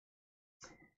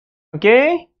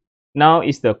Okay, now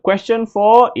is the question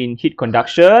 4 in heat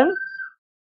conduction.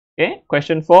 Okay,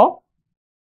 question 4.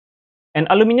 An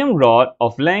aluminium rod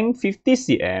of length 50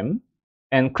 cm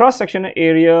and cross-sectional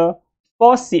area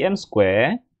 4 cm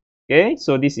square. Okay,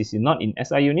 so this is not in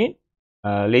SI unit.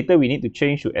 Later we need to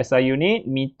change to SI unit,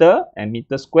 meter and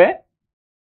meter square.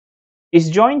 Is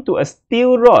joined to a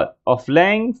steel rod of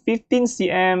length 15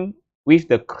 cm with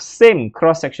the same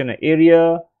cross-sectional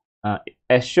area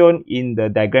as shown in the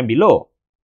diagram below.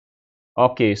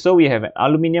 Okay, so we have an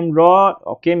aluminium rod.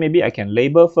 Okay, maybe I can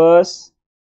label first.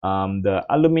 The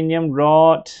aluminium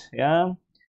rod, yeah.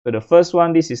 So the first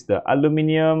one, this is the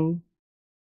aluminium.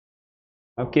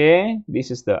 Okay,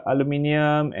 this is the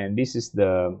aluminium, and this is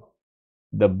the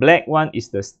black one is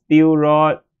the steel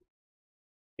rod.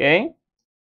 Okay.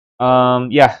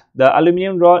 Yeah, the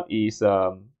aluminium rod is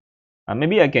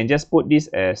maybe I can just put this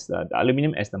as the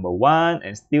aluminium as number 1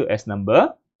 and steel as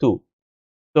number 2.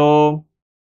 So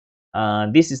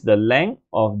this is the length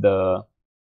of the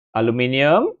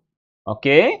aluminium.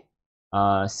 Okay,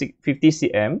 50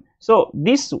 cm. So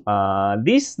this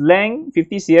length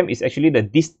 50 cm is actually the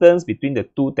distance between the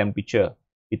two temperature,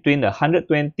 between the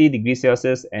 120 degrees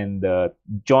Celsius and the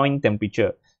joint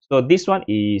temperature. So this one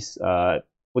is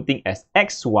putting as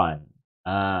x1,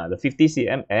 the 50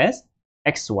 cm as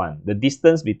x1, the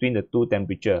distance between the two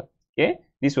temperature. Okay,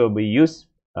 this will be used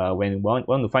when we want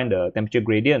to find the temperature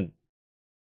gradient.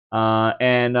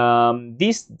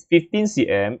 This 15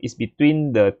 cm is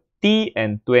between the T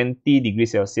and 20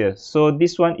 degrees Celsius. So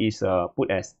this one is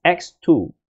put as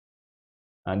x2.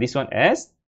 This one as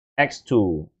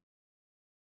x2.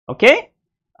 Okay.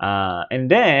 And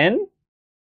then,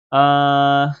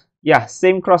 yeah,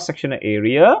 same cross-sectional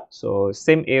area. So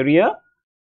same area.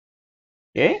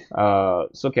 Okay.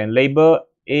 So can label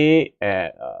A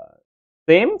at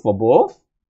same for both.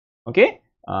 Okay.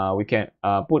 We can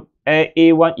put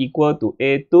A1 equal to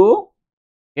A2.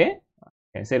 Okay.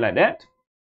 Can say like that.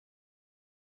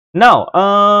 Now,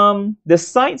 the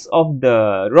sides of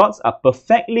the rods are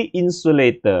perfectly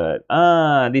insulated.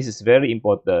 This is very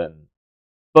important.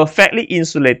 Perfectly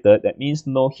insulated, that means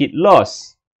no heat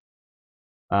loss.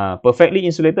 Perfectly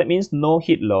insulated means no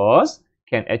heat loss,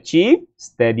 can achieve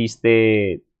steady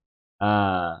state.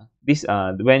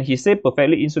 When he say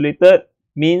perfectly insulated,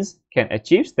 means can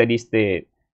achieve steady state.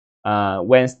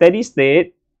 When steady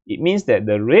state, it means that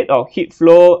the rate of heat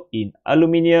flow in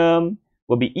aluminium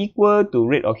will be equal to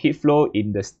rate of heat flow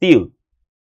in the steel.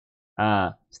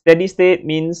 Steady state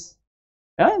means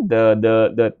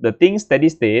the thing steady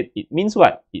state, it means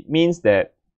what? It means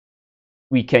that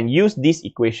we can use this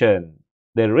equation.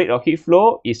 The rate of heat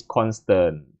flow is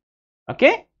constant.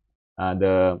 Okay?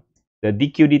 The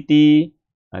dq dt,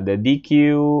 the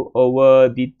dq over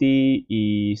dt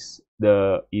is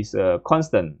a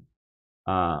constant,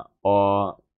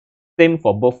 or same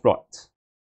for both rods.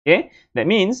 Okay? That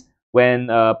means when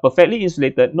perfectly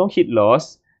insulated, no heat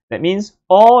loss, that means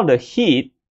all the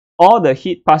heat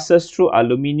passes through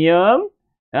aluminium.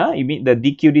 You mean the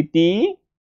dq dt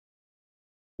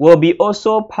will be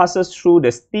also passes through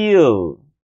the steel.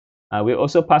 Will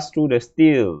also pass through the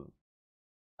steel.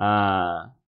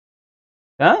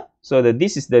 So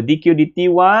this is the dq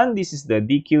dt1, this is the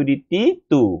dq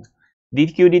dt2.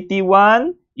 dq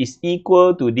dt1 is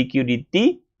equal to dq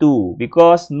dt2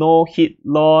 because no heat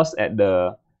loss at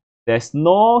the there's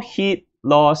no heat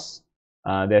loss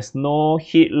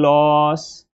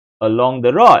along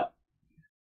the rod.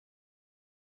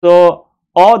 So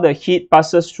all the heat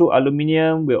passes through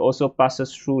aluminium will also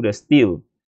passes through the steel.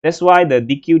 That's why the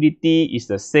dq dt is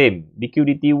the same. dq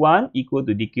dt1 equal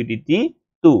to dq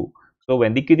dt2. So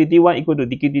when dq dt1 equal to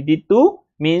dq dt2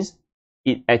 means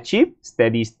it achieves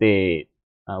steady state.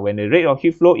 When the rate of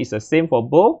heat flow is the same for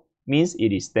both, means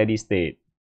it is steady state.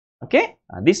 Okay,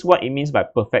 this is what it means by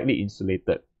perfectly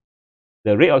insulated.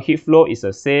 The rate of heat flow is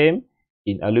the same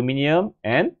in aluminium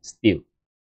and steel.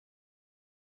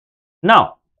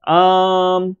 Now,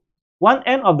 one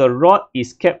end of the rod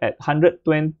is kept at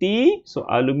 120. So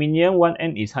aluminium, one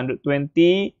end is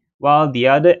 120, while the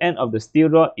other end of the steel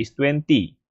rod is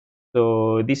 20.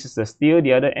 So this is the steel,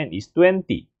 the other end is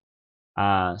 20.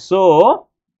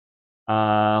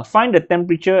 Find the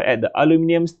temperature at the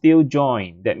aluminium steel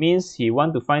joint. That means he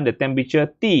want to find the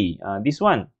temperature T. This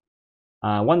one.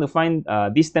 Want to find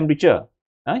this temperature.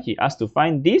 He asked to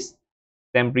find this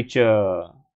temperature.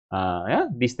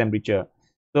 This temperature.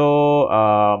 So,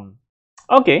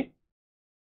 okay.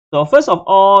 So first of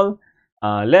all,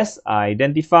 let's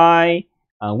identify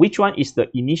which one is the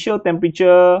initial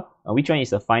temperature, which one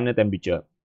is the final temperature.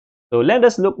 So let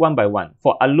us look one by one.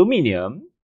 For aluminium,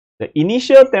 The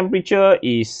initial temperature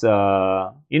is,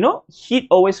 heat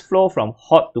always flow from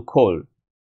hot to cold.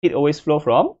 Heat always flow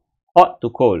from hot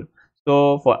to cold.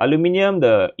 So for aluminium,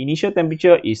 the initial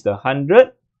temperature is the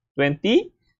 120.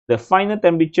 The final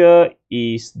temperature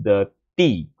is the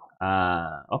T.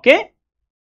 Okay.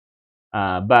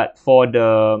 But for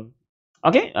the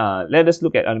let us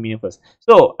look at aluminium first.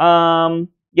 So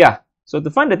so to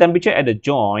find the temperature at the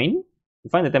joint,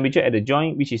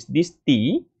 which is this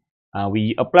T,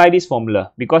 we apply this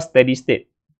formula because steady state,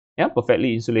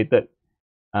 perfectly insulated.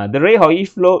 The rate of heat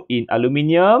flow in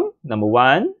aluminium, number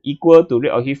 1, equal to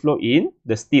rate of heat flow in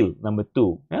the steel, number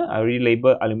 2. I already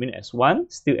label aluminium as 1,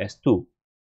 steel as 2.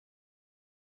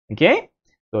 Okay,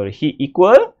 so the heat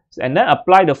equal, and then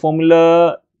apply the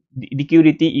formula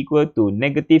dQdt equal to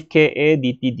negative Ka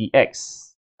dt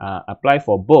dx. Apply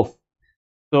for both.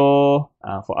 So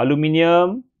for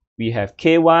aluminium, we have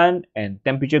K1 and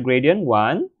temperature gradient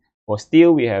 1. For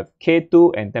steel, we have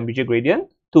K2 and temperature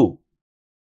gradient 2.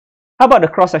 How about the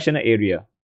cross-sectional area?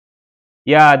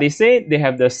 Yeah, they say they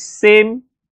have the same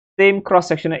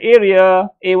cross-sectional area,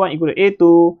 A1 equal to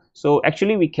A2. So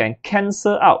actually, we can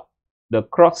cancel out the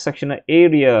cross-sectional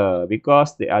area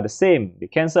because they are the same. They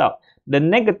cancel out. The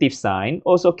negative sign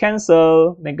also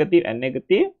cancel. Negative and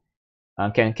negative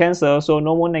can cancel, so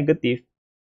no more negative.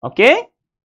 Okay?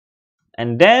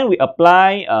 And then we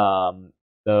apply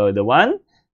the one,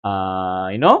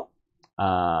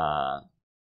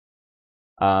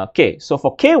 okay, so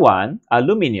for K1,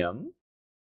 aluminium,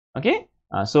 okay,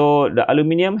 so the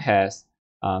aluminium has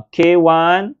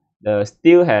K1, the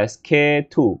steel has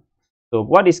K2. So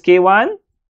what is K1?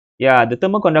 Yeah, the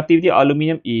thermal conductivity of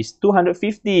aluminium is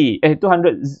 205.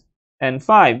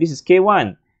 This is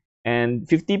K1. And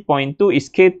 50.2 is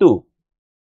K2.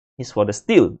 Is for the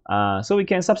steel. So we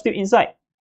can substitute inside.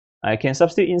 I can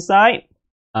substitute inside.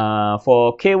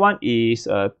 For K1 is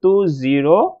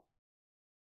 205.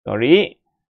 Okay,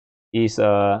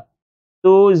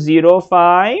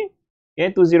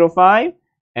 205.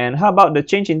 And how about the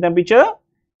change in temperature?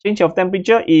 Change of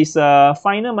temperature is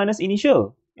final minus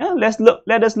initial. Yeah,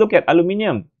 let us look at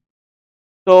aluminium.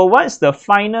 So what's the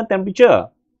final temperature?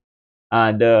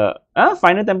 The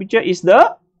final temperature is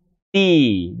the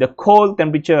T, the cold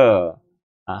temperature.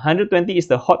 120 is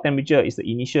the hot temperature, is the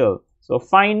initial. So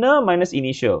final minus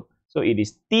initial. So it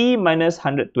is T minus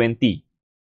 120.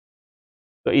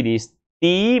 So it is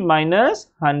T minus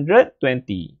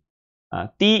 120.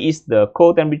 T is the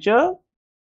cold temperature.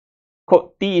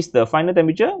 T is the final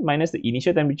temperature minus the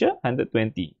initial temperature,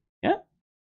 120. Yeah.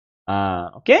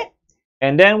 Okay.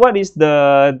 And then what is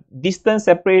the distance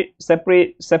separate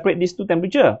these two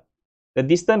temperature? The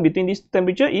distance between these two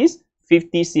temperature is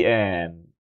 50 cm.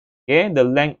 Okay, the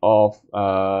length of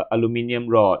aluminium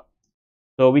rod.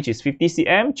 So which is 50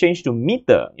 cm, change to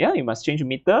meter. Yeah, you must change to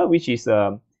meter, which is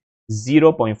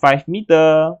 0.5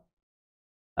 meter.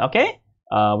 Okay,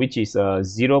 which is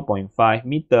 0.5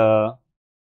 meter.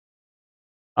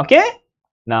 Okay,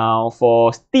 now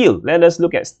for steel, let us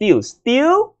look at steel.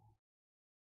 Steel,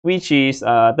 which is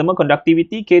thermal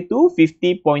conductivity K2,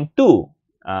 50.2.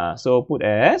 So put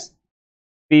as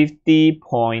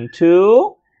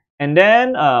 50.2. And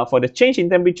then for the change in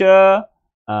temperature,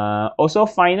 also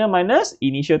final minus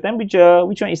initial temperature.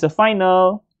 Which one is the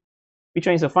final? Which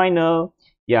one is the final?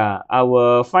 Yeah,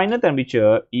 our final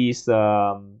temperature is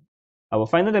the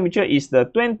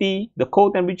 20. The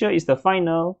cold temperature is the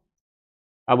final.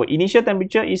 Our initial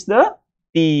temperature is the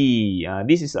T.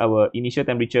 This is our initial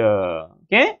temperature.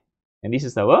 Okay, and this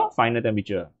is our final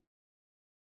temperature.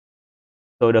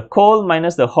 So the cold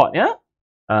minus the hot. Yeah,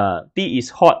 T is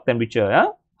hot temperature.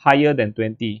 Yeah, higher than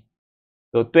 20.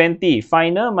 So 20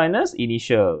 final minus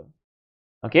initial.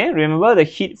 Okay, remember the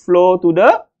heat flow to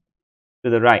the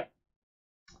right.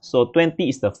 So 20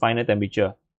 is the final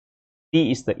temperature.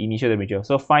 T is the initial temperature.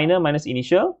 So final minus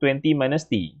initial, 20 minus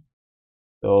T.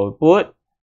 So put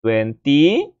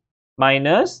 20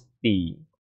 minus T.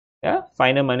 Yeah,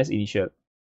 final minus initial.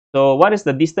 So what is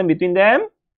the distance between them?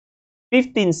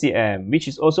 15 cm, which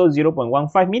is also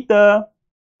 0.15 meter.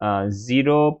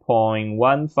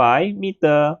 0.15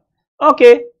 meter.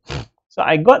 Okay, so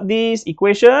I got this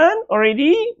equation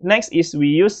already. Next is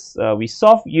we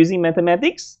solve using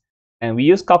mathematics and we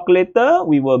use calculator.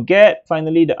 We will get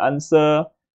finally the answer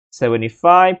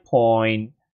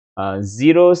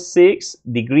 75.06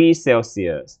 degrees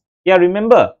Celsius. Yeah,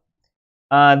 remember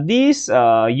this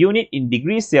unit in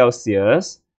degrees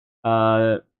Celsius,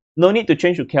 no need to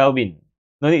change to Kelvin.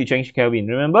 No need to change to Kelvin.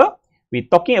 Remember, we're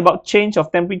talking about change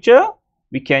of temperature.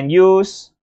 We can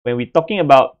use, when we're talking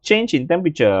about change in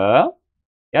temperature,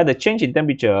 yeah, the change in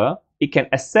temperature, it can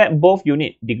accept both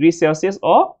unit, degrees Celsius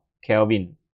or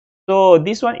Kelvin. So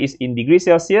this one is in degrees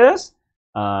Celsius.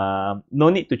 No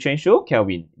need to change to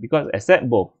Kelvin because accept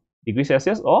both degrees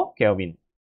Celsius or Kelvin.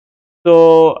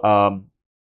 So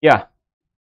yeah,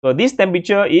 so this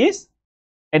temperature is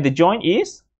at the joint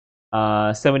is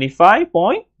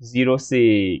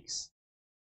 75.06.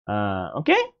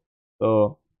 Okay,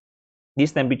 so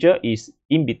this temperature is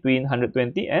in between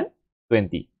 120 and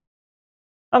 20.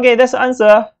 Okay, that's the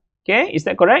answer. Okay, is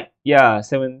that correct? Yeah,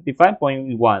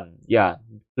 75.1. Yeah,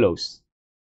 close.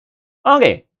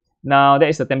 Okay, now that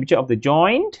is the temperature of the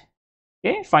joint.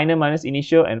 Okay, final minus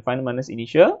initial and final minus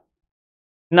initial.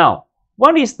 Now,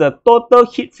 what is the total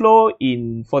heat flow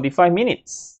in 45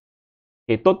 minutes?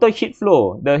 Okay, total heat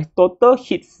flow. The total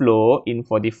heat flow in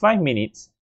 45 minutes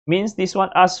means this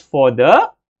one asks for the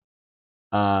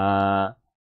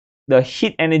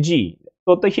heat energy.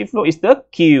 Total heat flow is the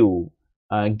Q.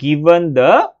 Given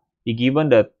the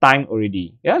time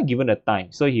already. Yeah, given the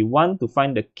time. So he want to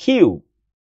find the Q.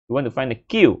 We want to find the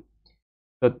Q.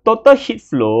 The total heat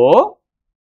flow.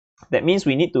 That means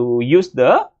we need to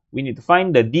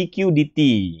find the dQ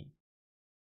dt.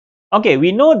 Okay,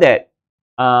 we know that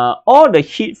all the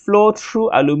heat flow through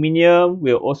aluminium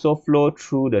will also flow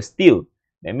through the steel.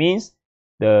 That means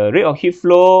the rate of heat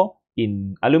flow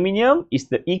in aluminium is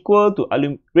equal to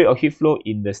rate of heat flow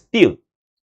in the steel.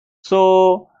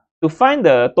 So to find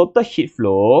the total heat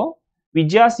flow, we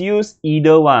just use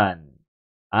either one.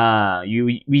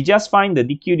 We just find the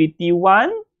dQ dt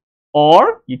 1,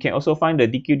 or you can also find the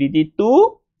dQ dt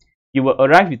 2. You will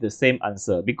arrive with the same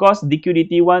answer because dQ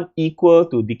dt 1 equal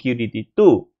to dQ dt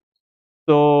 2.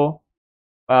 So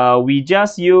we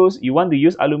just use, you want to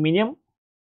use aluminium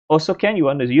also can, you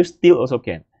want to use steel also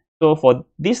can. So for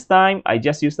this time, I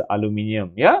just use the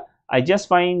aluminium. Yeah, I just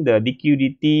find the dQ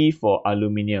dt for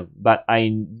aluminium, but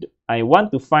I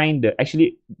want to find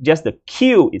actually just the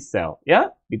Q itself. Yeah,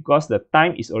 because the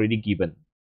time is already given.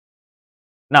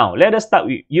 Now let us start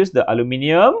with use the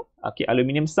aluminium. Okay,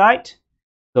 aluminium side.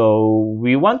 So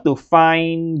we want to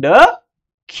find the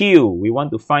Q. We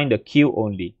want to find the Q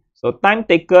only. So time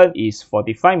taken is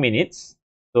 45 minutes.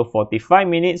 So 45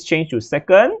 minutes change to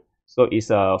second. So it's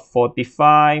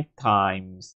 45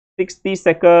 times 60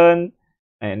 seconds.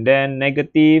 And then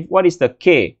negative. What is the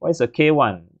K? What is the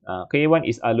K1? K1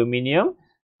 is aluminium,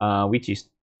 which is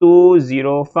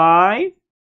 205.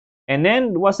 And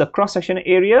then what's the cross-sectional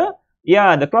area?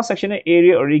 Yeah, the cross-sectional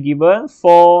area already given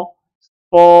 4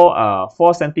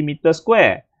 centimeter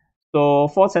square. So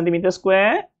 4 centimeter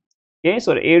square. Okay,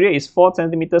 so the area is 4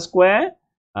 centimeter square.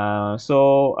 4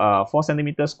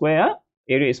 centimeter square.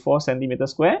 Area is 4 centimeter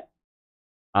square.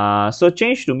 So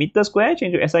change to meter square,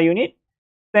 change to SI unit.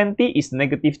 Centi is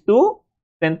negative 2.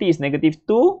 Centi is negative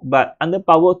 2, but under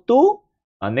power 2,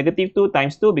 negative 2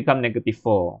 times 2 become negative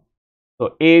 4.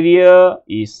 So area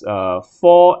is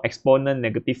 4 exponent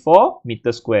negative 4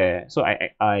 meter square. So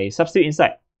I substitute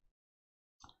inside.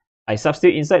 I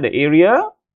substitute inside the area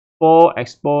 4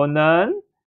 exponent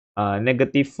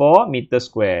negative 4 meter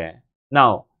square.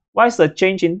 Now, what is the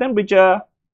change in temperature?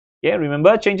 Okay,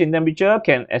 remember change in temperature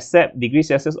can accept degrees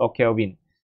Celsius or Kelvin.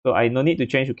 So I no need to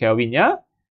change to Kelvin, yeah?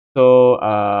 So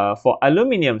for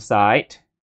aluminium side,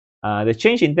 the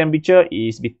change in temperature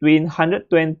is between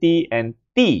 120 and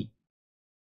T.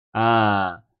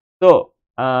 Yeah,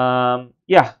 I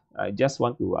just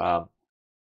want to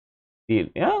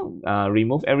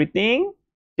remove everything.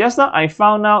 Just now I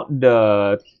found out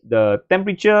the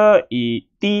temperature T,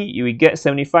 you will get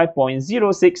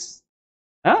 75.06.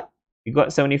 We got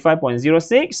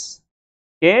 75.06.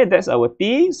 Okay, that's our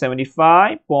T,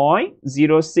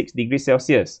 75.06 degrees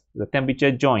Celsius, the temperature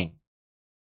joint.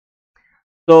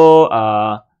 So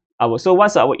so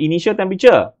what's our initial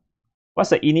temperature? What's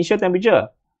the initial temperature?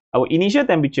 Our initial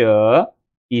temperature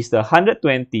is the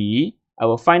 120.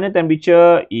 Our final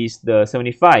temperature is the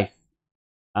 75.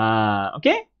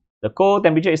 Okay, the cold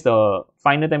temperature is the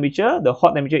final temperature. The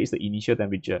hot temperature is the initial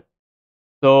temperature.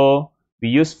 So we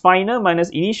use final minus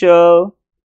initial.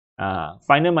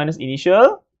 Final minus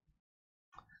initial.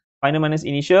 Final minus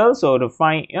initial. So the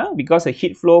because the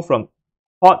heat flow from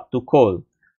hot to cold.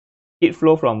 Heat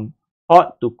flow from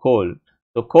hot to cold.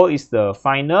 So cold is the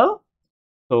final.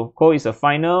 So cold is the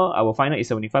final. Our final is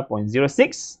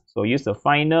 75.06. So use the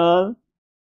final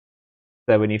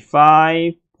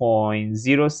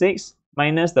 75.06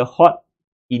 minus the hot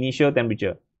initial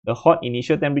temperature. The hot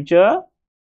initial temperature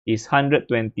is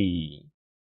 120.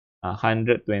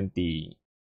 120.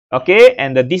 Okay,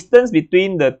 and the distance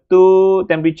between the two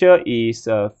temperature is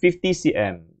 50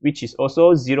 cm, which is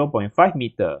also 0.5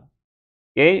 meter.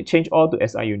 Okay, change all to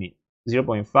SI unit.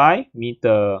 0.5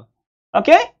 meter.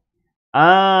 Okay.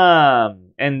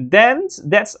 And then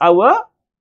that's our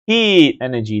heat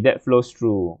energy that flows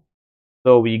through.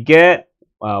 So we get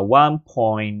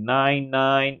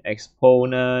 1.99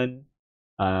 exponent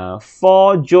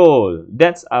 4 joule.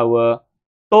 That's our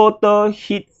total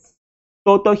heat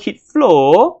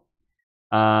flow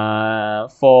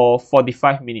for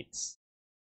 45 minutes.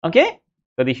 Okay,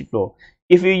 total heat flow.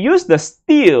 If you use the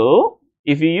steel,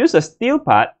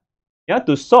 part, yeah,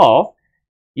 to solve,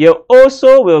 you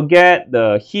also will get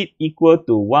the heat equal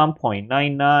to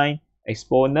 1.99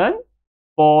 exponent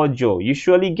 4 joule. You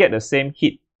surely get the same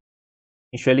heat.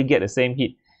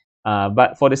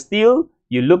 But for the steel,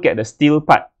 you look at the steel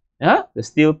part. The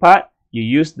steel part, you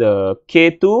use the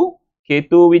K2,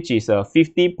 which is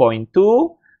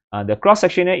 50.2. The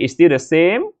cross-sectional is still the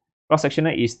same.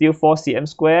 Cross-sectional is still 4 cm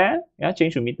square. Yeah,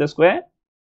 change to meter square.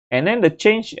 And then the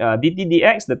change dt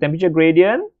dx, the temperature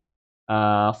gradient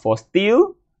for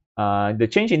steel, the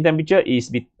change in temperature is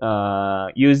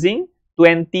using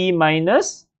 20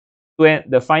 minus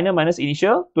the final minus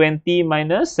initial, 20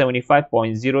 minus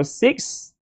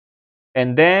 75.06,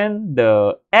 and then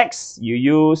the x, you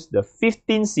use the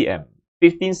 15 cm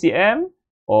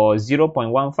or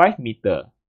 0.15 meter.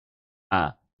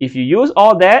 If you use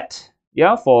all that,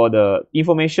 yeah, for the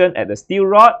information at the steel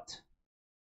rod,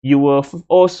 you will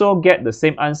also get the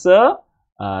same answer.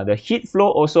 The heat flow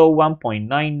also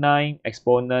 1.99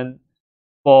 exponent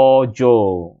 4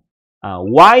 joule.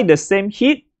 Why the same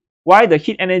heat? Why the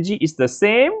heat energy is the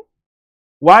same?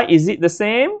 Why is it the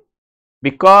same?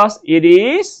 Because it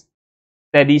is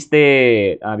steady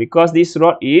state. Because this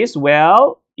rod is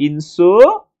well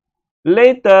insulated.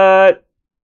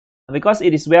 Because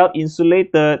it is well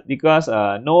insulated, because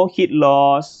no heat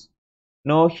loss.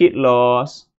 All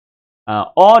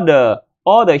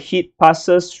the heat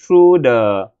passes through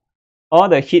the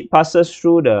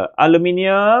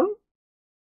aluminium.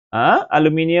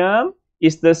 Aluminium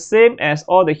is the same as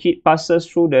all the heat passes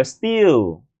through the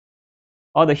steel.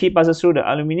 All the heat passes through the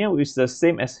aluminium is the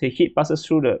same as the heat passes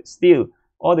through the steel.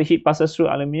 All the heat passes through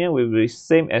aluminium will be the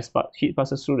same as heat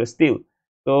passes through the steel.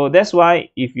 So that's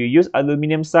why if you use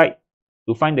aluminium side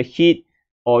to find the heat,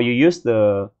 or you use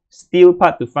the steel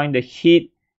part to find the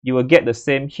heat, you will get the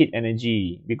same heat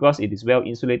energy because it is well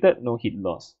insulated, no heat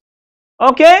loss.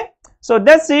 Okay, so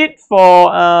that's it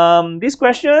for these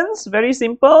questions. Very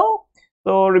simple.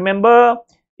 So remember,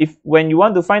 when you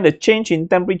want to find the change in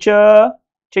temperature,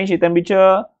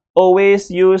 always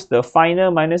use the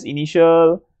final minus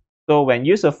initial. So when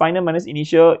use the final minus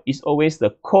initial, is always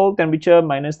the cold temperature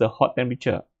minus the hot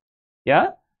temperature.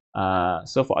 Yeah.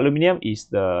 So for aluminium is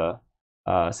the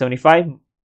 75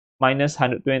 minus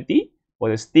 120. For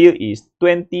the steel is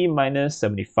 20 minus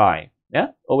 75.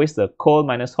 Yeah, always the cold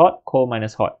minus hot,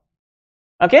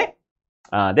 Okay,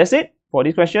 that's it for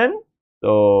this question.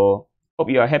 So hope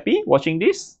you are happy watching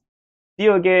this. See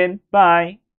you again.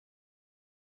 Bye.